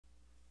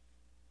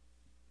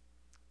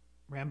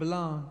Ramble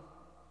on.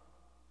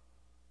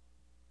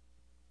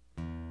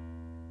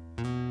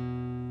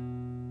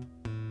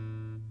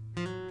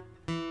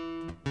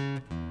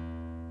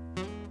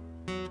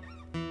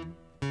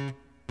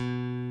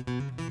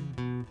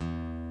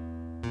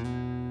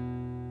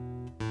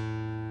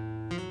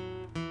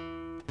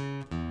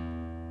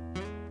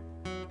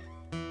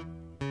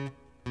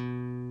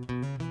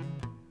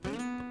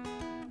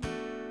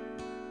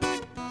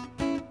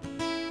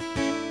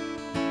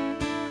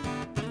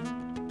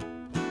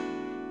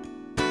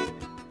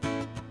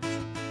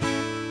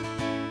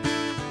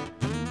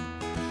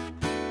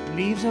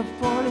 Leaves are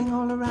falling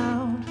all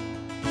around.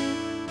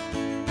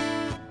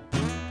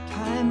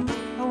 Time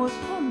I was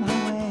on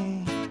my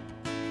way.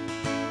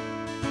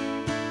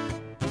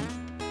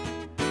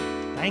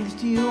 Thanks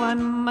to you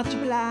I'm much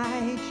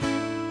obliged.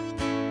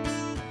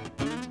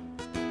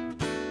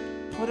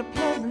 What a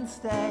pleasant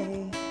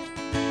stay.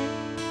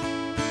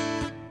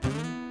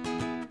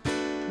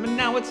 But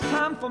now it's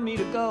time for me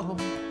to go.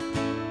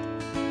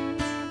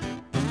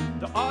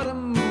 The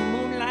autumn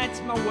moon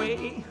lights my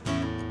way.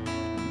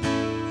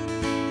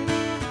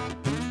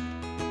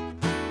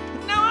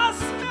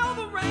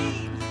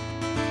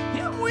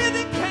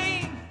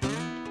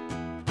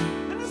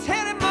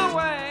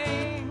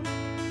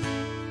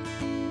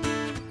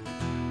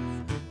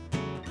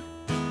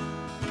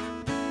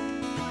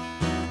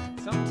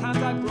 Sometimes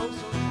I grow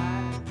so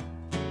tired,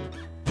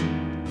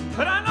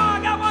 but I know I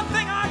got one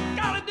thing I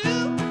gotta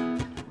do.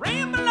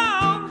 Ramble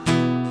on.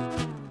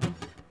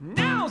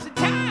 Now's the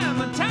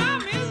time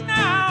is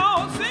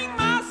now. Sing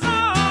my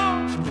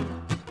song.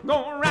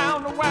 Going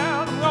around the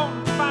world, I'm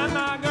gonna find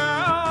my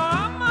girl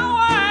on my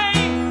way.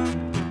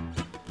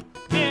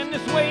 Been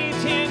this way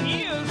 10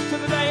 years to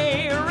the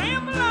day.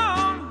 Ramble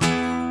on.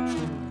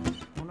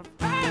 Gonna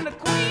find the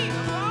queen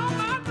of all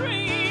my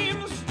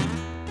dreams.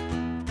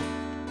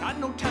 Got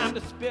no time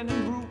to spend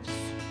in groups.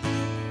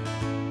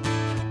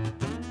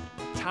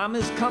 Time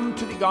has come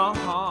to be gone.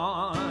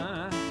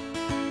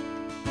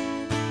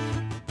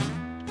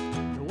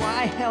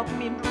 Why help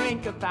me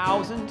drink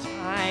 1,000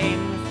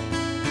 times?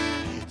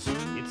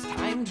 It's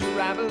time to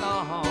ramble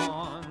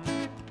on.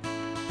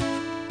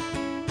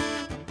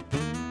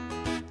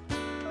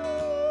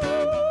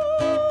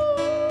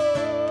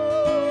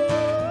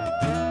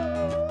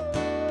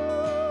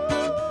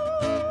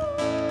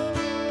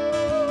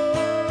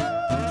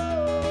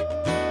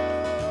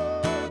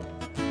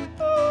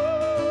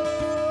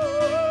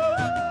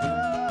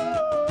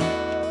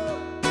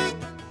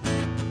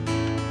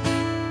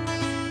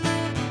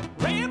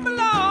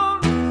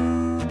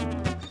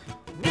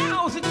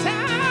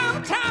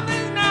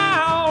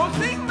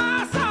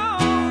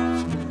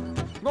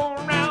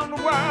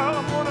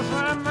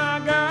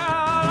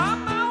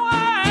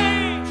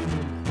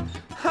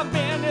 I've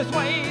been this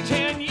way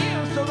 10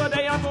 years, so the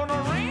day I'm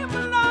gonna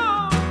ramble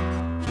on.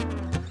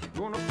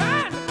 Gonna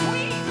find the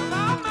queen of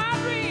all my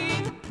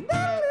dreams.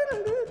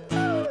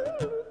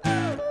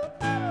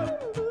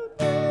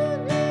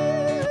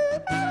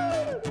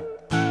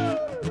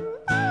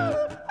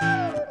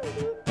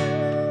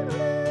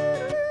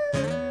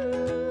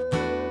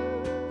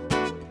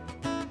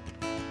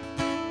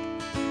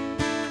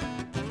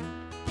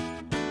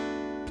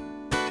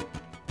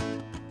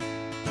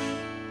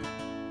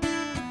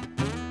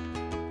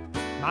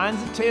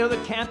 Mine's a tale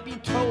that can't be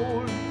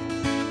told.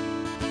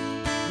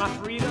 My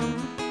freedom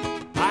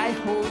I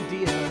hold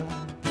dear.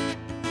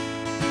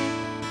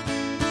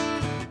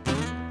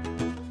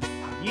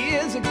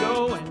 Years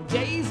ago and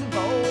days of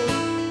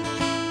old,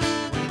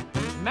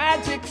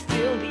 magic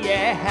filled the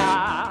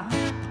air.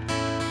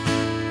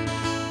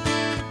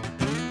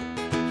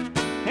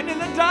 And in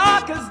the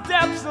darkest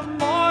depths of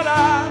mortar,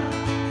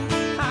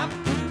 I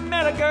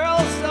met a girl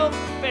so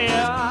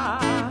fair.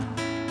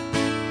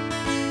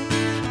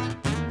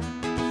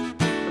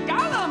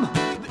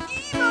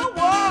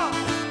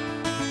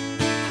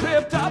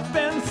 Up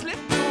and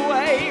slipped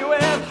away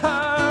with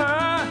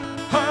her,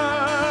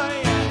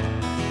 yeah.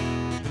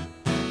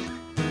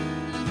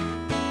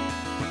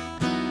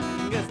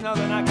 Guess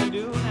nothing I can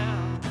do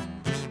now.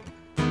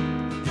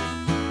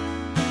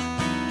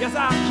 Guess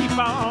I'll keep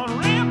on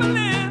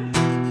rambling.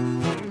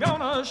 I'm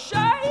gonna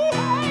shake